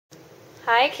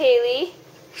Hi, Kaylee.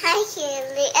 Hi,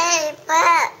 Kaylee. A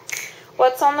book.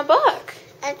 What's on the book?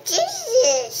 A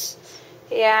Jesus.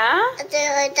 Yeah? A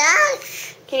dog.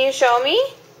 Can you show me?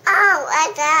 Oh,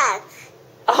 a dog.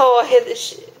 Oh,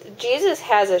 Jesus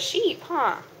has a sheep,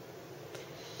 huh?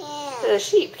 Yeah. A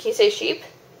sheep. Can you say sheep?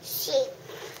 Sheep.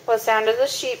 What sound does a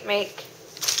sheep make?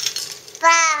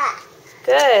 Baba.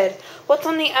 Good. What's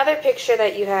on the other picture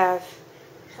that you have?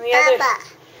 On the Baba.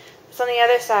 What's on the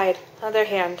other side? Other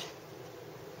hand.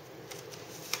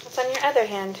 What's on your other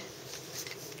hand?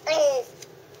 Please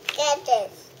get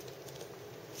this.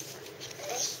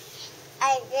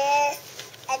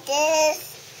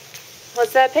 This.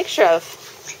 What's that picture of?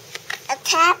 A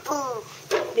taboo.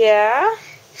 Yeah?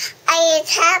 A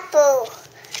taboo.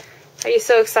 Are you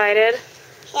so excited?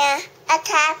 Yeah, a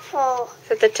taboo.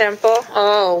 At the temple?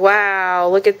 Oh, wow.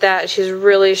 Look at that. She's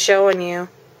really showing you.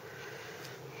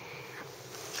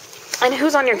 And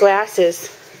who's on your glasses?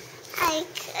 I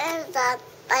got that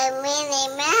by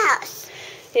Minnie Mouse.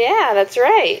 Yeah, that's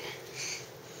right.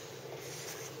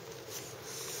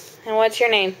 And what's your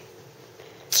name?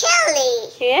 Kelly.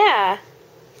 Yeah.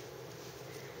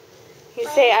 You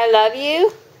say, I love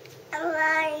you? I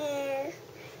love you.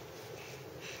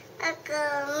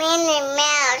 Uncle Minnie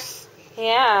Mouse.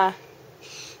 Yeah.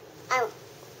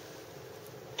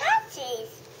 Patches.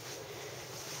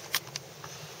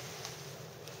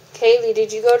 Kaylee,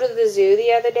 did you go to the zoo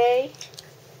the other day?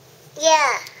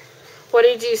 Yeah. What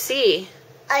did you see?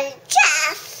 A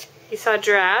giraffe. You saw a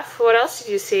giraffe? What else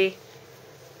did you see?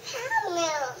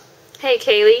 Camel. Hey,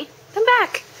 Kaylee, come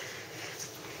back.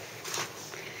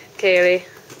 Kaylee,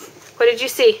 what did you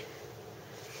see?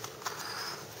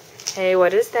 Hey,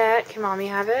 what is that? Can Mommy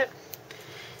have it?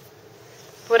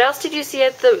 What else did you see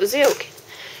at the zoo?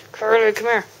 Carter, come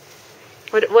here.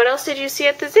 What else did you see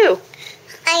at the zoo?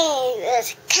 I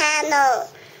was camel.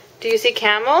 Do you see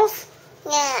camels?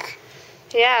 Yeah.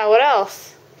 Yeah, what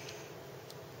else?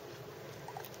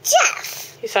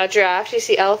 Giraffe. You saw giraffes? You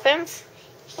see elephants?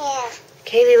 Yeah.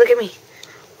 Kaylee, look at me.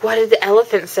 What did the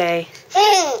elephant say?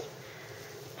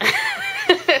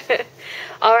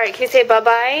 All right, can you say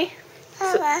bye-bye?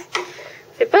 Bye-bye.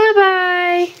 Say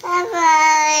bye-bye.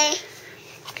 Bye-bye.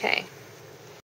 Okay.